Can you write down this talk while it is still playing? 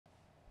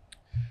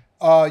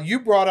You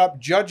brought up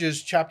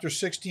Judges chapter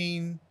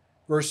 16,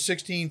 verse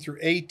 16 through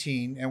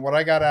 18. And what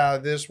I got out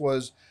of this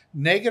was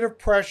negative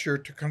pressure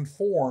to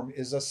conform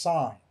is a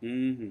sign.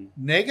 Mm-hmm.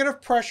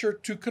 Negative pressure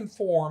to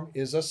conform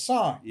is a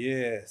sign.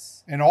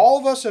 Yes. And all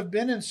of us have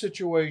been in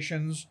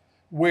situations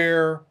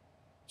where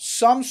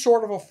some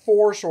sort of a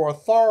force or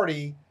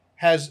authority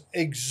has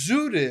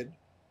exuded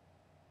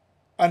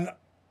an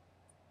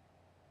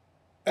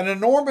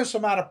enormous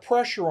amount of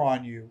pressure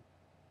on you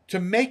to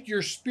make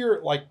your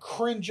spirit like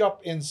cringe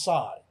up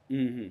inside.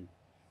 Mm-hmm.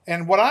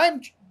 And what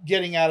I'm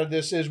getting out of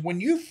this is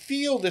when you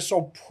feel this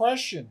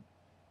oppression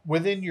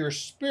within your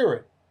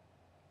spirit,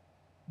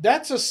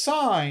 that's a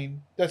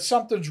sign that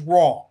something's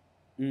wrong.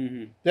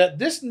 Mm-hmm. That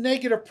this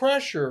negative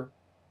pressure,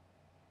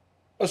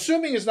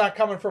 assuming it's not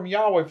coming from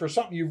Yahweh for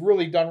something you've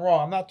really done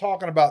wrong. I'm not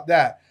talking about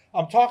that.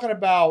 I'm talking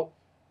about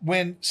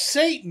when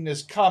Satan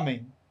is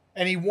coming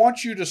and he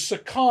wants you to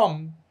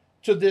succumb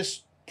to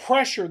this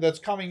pressure that's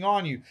coming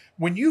on you.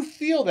 When you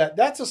feel that,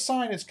 that's a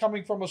sign it's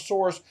coming from a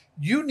source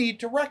you need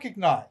to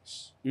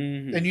recognize.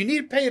 Mm-hmm. And you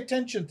need to pay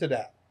attention to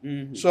that.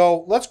 Mm-hmm.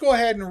 So let's go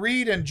ahead and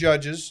read in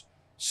Judges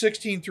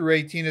 16 through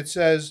 18. It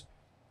says,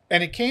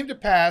 and it came to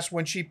pass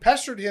when she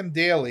pestered him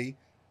daily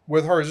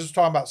with hers, this is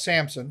talking about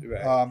Samson,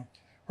 Right.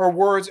 her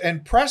words,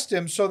 and pressed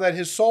him so that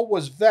his soul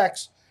was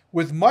vexed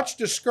with much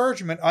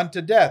discouragement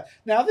unto death.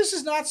 Now, this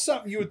is not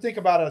something you would think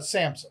about as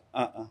Samson.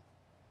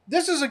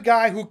 This is a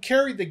guy who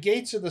carried the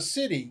gates of the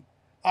city,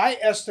 I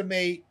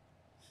estimate,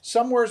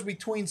 somewhere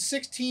between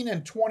 16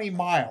 and 20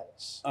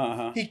 miles.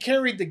 He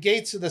carried the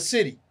gates of the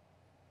city,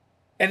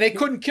 and they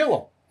couldn't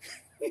kill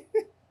him.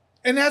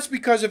 And that's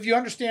because if you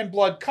understand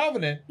blood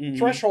covenant,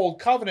 threshold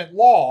covenant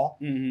law,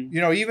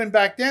 even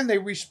back then they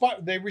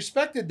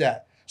respected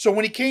that. So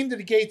when he came to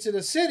the gates of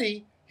the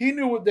city, he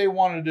knew what they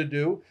wanted to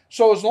do.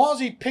 So as long as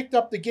he picked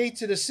up the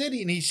gates of the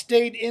city and he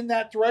stayed in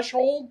that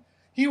threshold,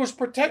 he was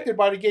protected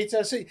by the gates of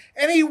the city.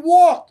 And he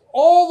walked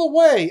all the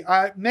way.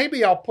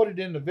 Maybe I'll put it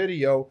in the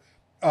video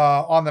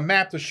on the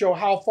map to show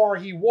how far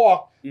he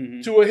walked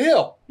to a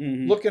hill,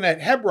 looking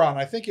at Hebron,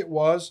 I think it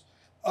was.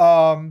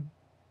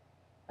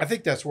 I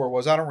think that's where it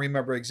was. I don't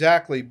remember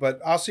exactly, but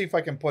I'll see if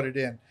I can put it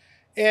in.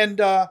 And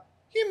can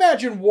you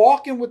imagine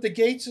walking with the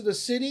gates of the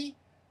city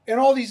and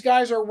all these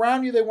guys are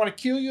around you, they want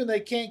to kill you and they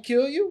can't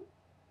kill you?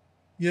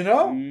 You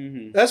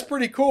know? That's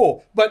pretty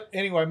cool. But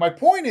anyway, my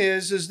point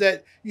is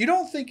that you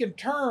don't think in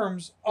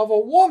terms of a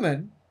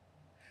woman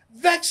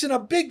vexing a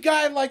big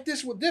guy like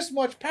this with this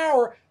much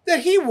power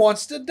that he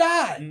wants to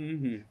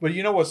die. But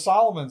you know what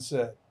Solomon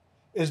said?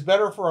 It's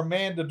better for a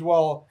man to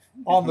dwell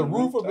on the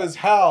roof of his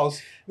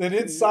house than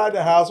inside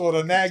the house with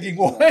a nagging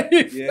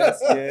wife.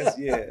 Yes.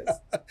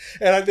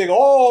 And I think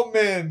all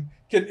men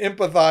can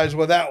empathize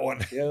with that one.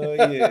 Oh,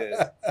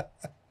 yes.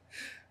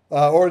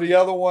 Or the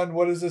other one,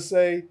 what does it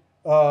say?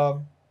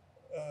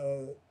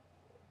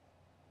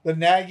 The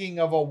nagging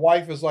of a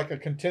wife is like a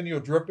continual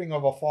dripping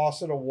of a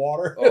faucet of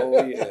water.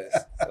 Oh,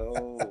 yes.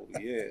 Oh,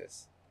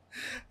 yes.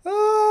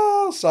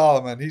 Oh,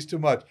 Solomon, he's too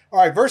much. All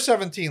right, verse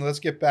 17, let's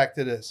get back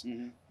to this.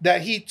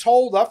 That he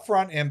told up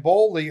front and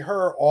boldly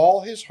her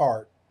all his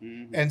heart,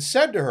 and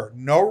said to her,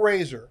 no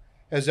razor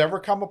has ever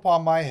come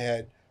upon my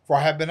head, for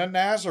I have been a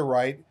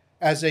Nazarite,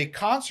 as a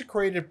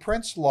consecrated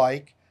prince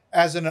like,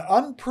 as an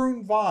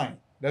unpruned vine.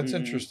 That's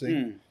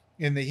interesting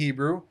in the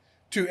Hebrew.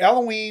 To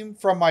Elohim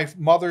from my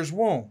mother's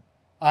womb.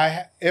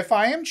 If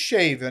I am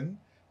shaven,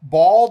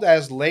 bald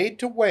as laid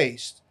to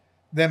waste,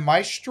 then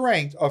my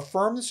strength of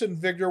firmness and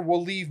vigor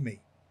will leave me,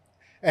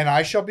 and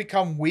I shall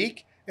become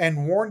weak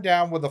and worn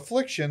down with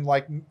affliction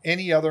like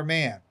any other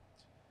man.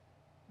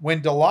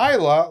 When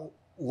Delilah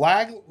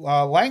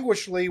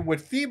languishly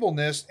with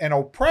feebleness and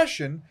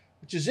oppression,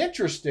 which is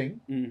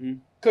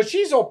interesting, because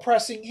she's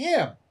oppressing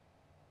him,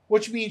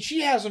 which means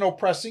she has an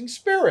oppressing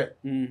spirit.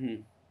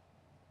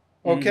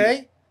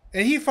 Okay?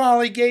 And he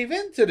finally gave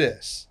in to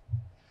this.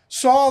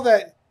 Saw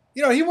that,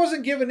 he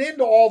wasn't giving in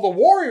to all the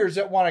warriors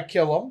that want to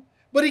kill him,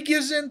 but he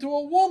gives in to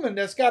a woman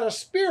that's got a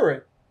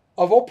spirit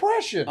of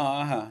oppression,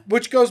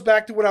 which goes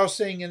back to what I was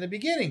saying in the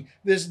beginning.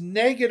 This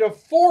negative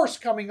force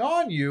coming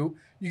on you,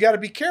 you got to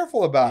be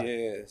careful about it.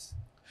 Yes.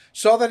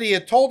 So that he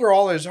had told her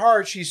all his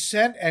heart, she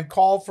sent and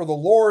called for the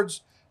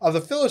lords of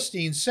the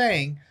Philistines,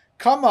 saying,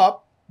 come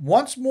up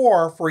once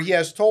more, for he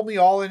has told me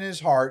all in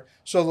his heart.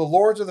 So the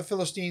lords of the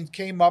Philistines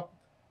came up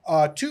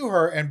to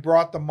her and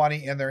brought the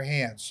money in their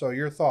hands. So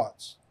your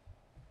thoughts?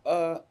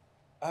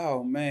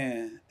 Oh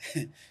man,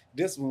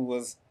 this one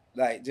was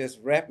like just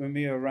wrapping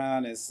me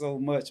around in so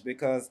much,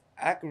 because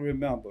I can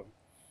remember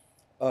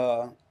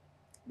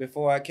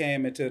before I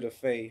came into the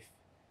faith,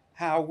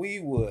 how we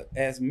would,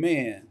 as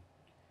men,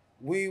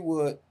 we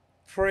would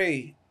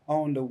prey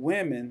on the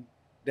women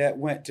that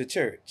went to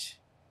church.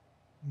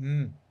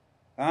 And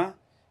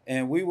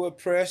we would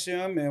pressure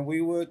them, and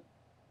we would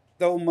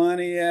throw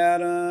money at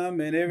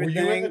them and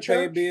everything. Were you in the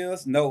church? Pay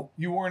bills. No.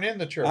 You weren't in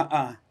the church?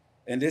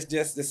 And it's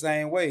just the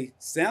same way.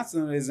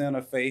 Samson is in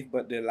a faith,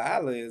 but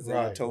Delilah is in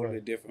a totally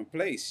different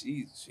place.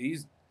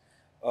 She's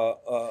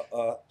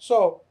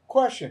So,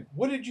 question.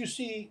 What did you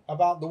see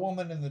about the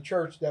woman in the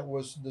church that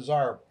was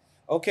desirable?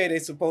 Okay, they're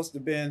supposed to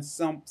be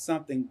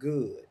something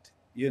good,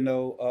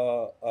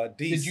 decent.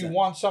 Did you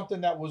want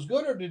something that was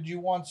good, or did you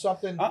want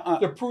something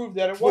to prove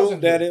that it Prove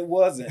wasn't that good? it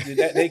wasn't.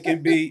 That they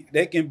can be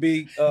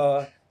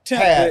tempted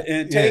Had.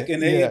 and Yeah,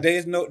 taken. yeah.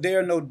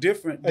 They're no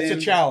different It's a than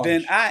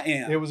challenge. I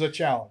am. It was a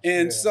challenge.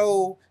 And yeah.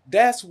 so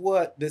that's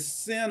what the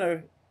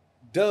sinner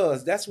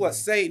does. That's what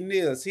Satan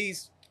is.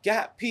 He's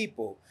got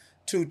people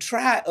to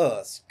try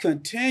us,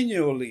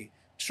 continually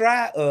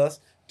try us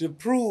to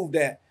prove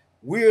that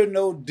we're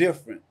no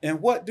different.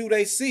 And what do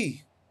they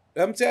see?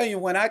 I'm telling you,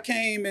 when I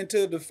came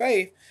into the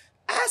faith,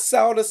 I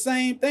saw the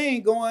same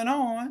thing going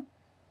on.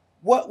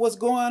 What was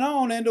going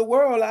on in the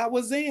world I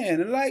was in?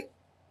 And like,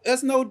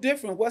 that's no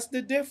different. What's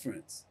the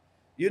difference?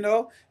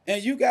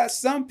 And you got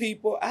some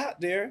people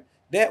out there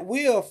that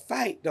will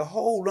fight to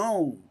hold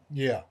on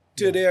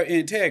to their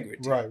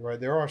integrity. Right.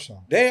 There are some.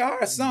 There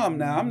are some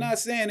now. I'm not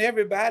saying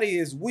everybody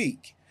is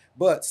weak,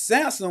 but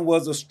Samson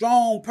was a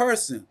strong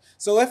person.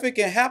 So if it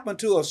can happen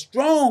to a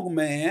strong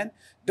man,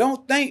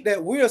 don't think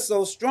that we're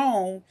so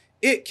strong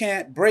it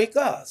can't break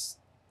us.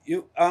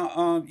 You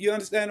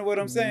understand what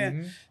I'm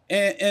saying?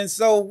 And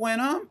so when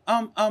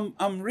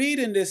I'm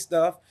reading this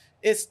stuff,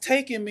 it's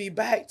taking me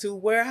back to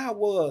where I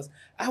was.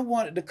 I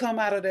wanted to come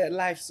out of that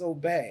life so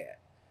bad.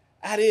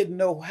 I didn't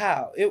know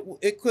how.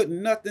 It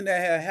couldn't, nothing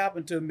that had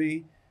happened to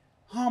me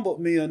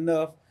humbled me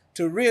enough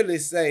to really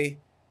say,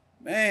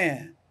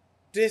 man,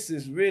 this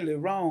is really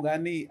wrong. I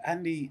need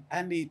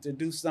to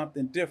do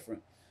something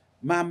different.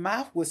 My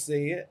mouth would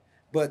say it,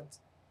 but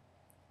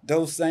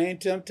those same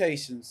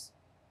temptations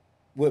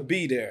would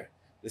be there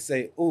to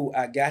say, oh,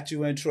 I got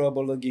you in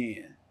trouble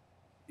again.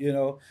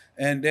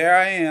 And there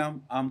I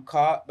am. I'm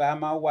caught by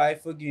my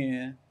wife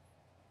again,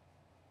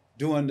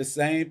 doing the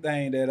same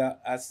thing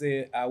that I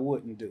said I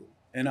wouldn't do.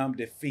 And I'm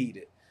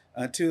defeated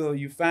until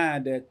you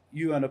find that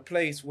you're in a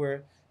place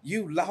where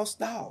you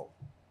lost all.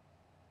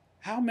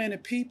 How many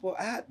people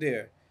out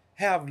there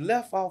have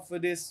left off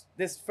of this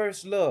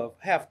first love,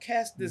 have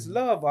cast this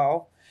love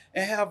off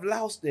and have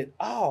lost it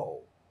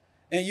all?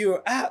 And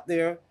you're out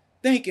there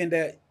thinking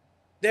that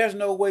there's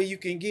no way you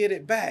can get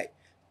it back.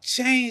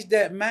 Change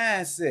that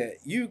mindset.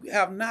 You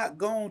have not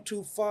gone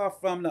too far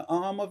from the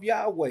arm of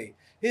Yahweh.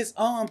 His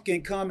arm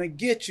can come and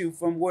get you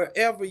from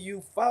wherever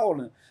you've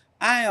fallen.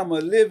 I am a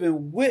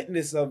living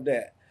witness of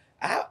that.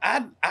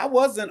 I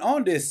wasn't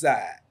on this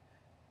side,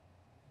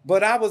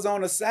 but I was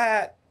on a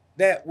side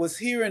that was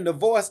hearing the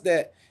voice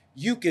that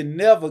you can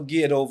never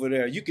get over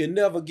there. You can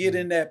never get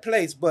in that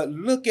place. But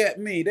look at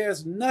me.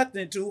 There's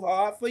nothing too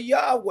hard for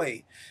Yahweh.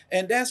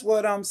 And that's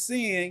what I'm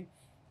seeing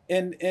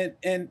in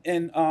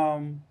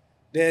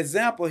the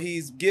example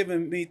he's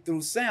given me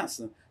through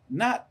Samson,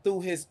 not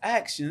through his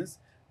actions,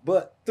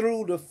 but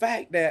through the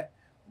fact that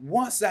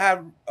once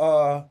I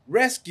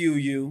rescue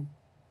you,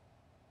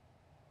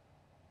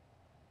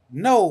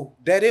 know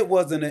that it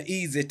wasn't an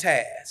easy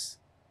task.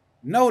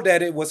 Know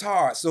that it was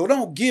hard. So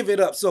don't give it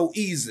up so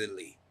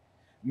easily.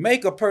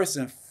 Make a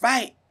person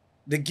fight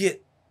to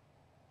get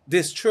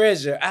this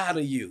treasure out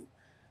of you.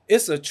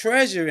 It's a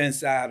treasure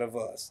inside of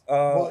us.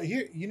 Well,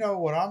 here,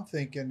 what I'm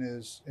thinking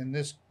is in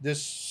this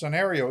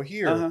scenario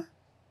here.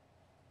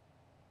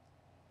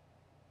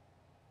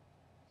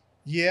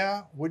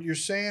 Yeah, what you're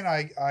saying,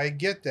 I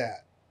get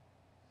that.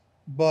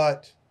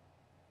 But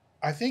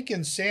I think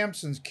in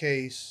Samson's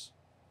case,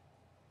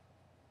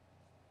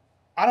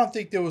 I don't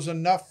think there was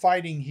enough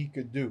fighting he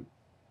could do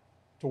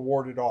to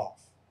ward it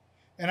off.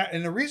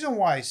 And the reason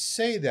why I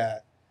say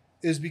that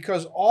is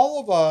because all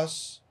of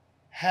us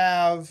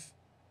have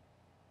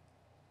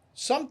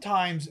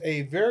sometimes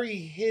a very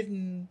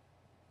hidden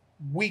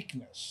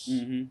weakness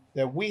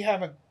that we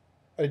haven't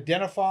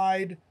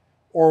identified,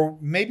 or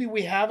maybe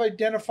we have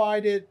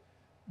identified it,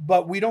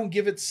 but we don't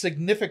give it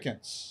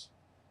significance.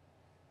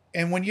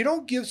 And when you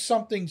don't give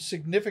something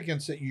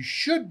significance that you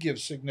should give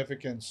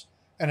significance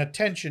and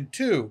attention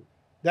to,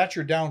 that's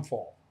your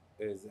downfall.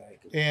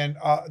 Exactly. And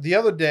the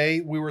other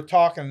day we were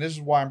talking, and this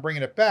is why I'm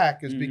bringing it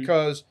back, is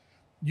because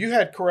you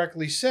had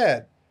correctly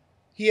said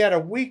he had a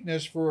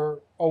weakness for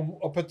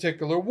a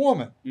particular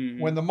woman.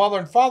 When the mother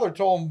and father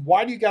told him,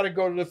 why do you got to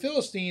go to the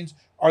Philistines?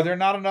 Are there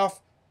not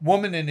enough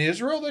women in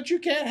Israel that you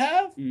can't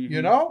have?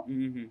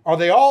 Are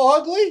they all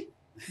ugly?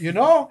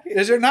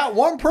 Is there not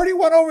one pretty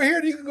one over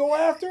here that you can go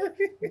after?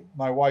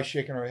 My wife's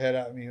shaking her head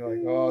at me like,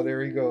 oh,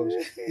 there he goes.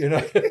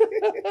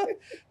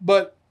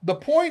 But the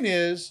point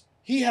is,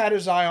 he had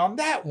his eye on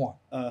that one.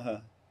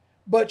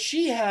 But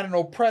she had an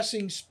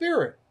oppressing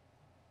spirit.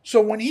 So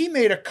when he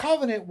made a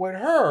covenant with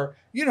her,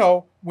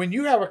 when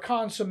you have a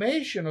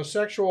consummation, a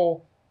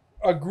sexual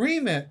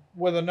agreement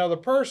with another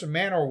person,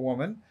 man or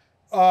woman,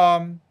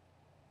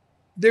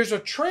 there's a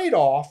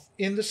trade-off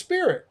in the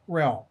spirit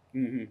realm.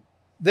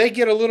 They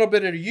get a little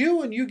bit of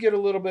you and you get a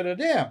little bit of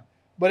them.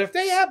 But if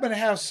they happen to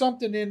have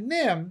something in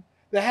them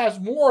that has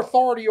more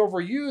authority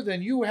over you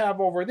than you have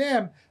over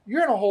them,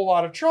 you're in a whole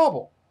lot of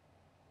trouble.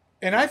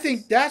 And I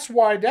think that's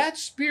why that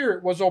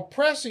spirit was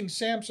oppressing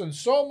Samson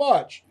so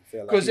much,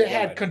 because it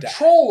had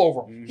control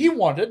over him. He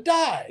wanted to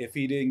die. If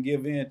he didn't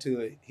give in to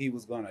it, he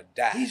was going to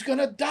die. He's going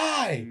to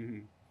die.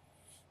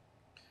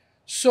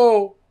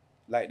 So,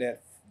 like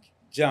that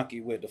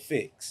junkie with the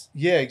fix.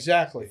 yeah,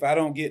 exactly. If I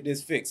don't get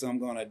this fix, I'm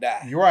gonna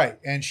die. You're right.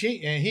 And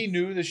he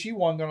knew that she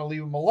wasn't going to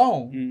leave him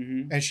alone,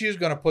 Mm-hmm. and she was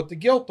going to put the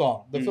guilt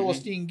on him, the Mhm.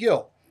 Philistine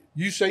guilt.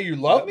 You say you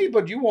love me,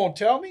 but you won't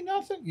tell me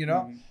nothing, you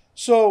know? Mhm.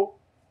 So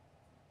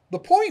the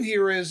point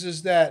here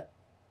is that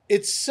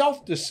it's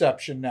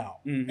self-deception now.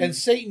 Mhm. And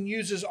Satan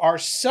uses our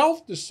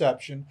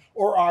self-deception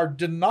or our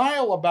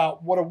denial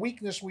about what a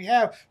weakness we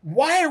have.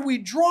 Why are we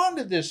drawn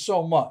to this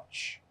so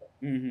much?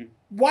 Mm-hmm.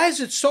 Why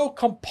is it so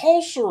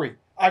compulsory?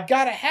 I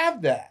got to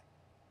have that.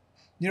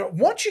 You know,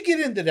 once you get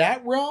into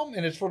that realm,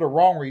 and it's for the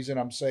wrong reason,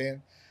 I'm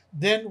saying,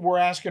 then we're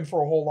asking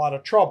for a whole lot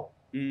of trouble.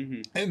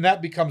 Mm-hmm. And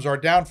that becomes our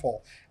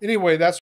downfall. Anyway, that's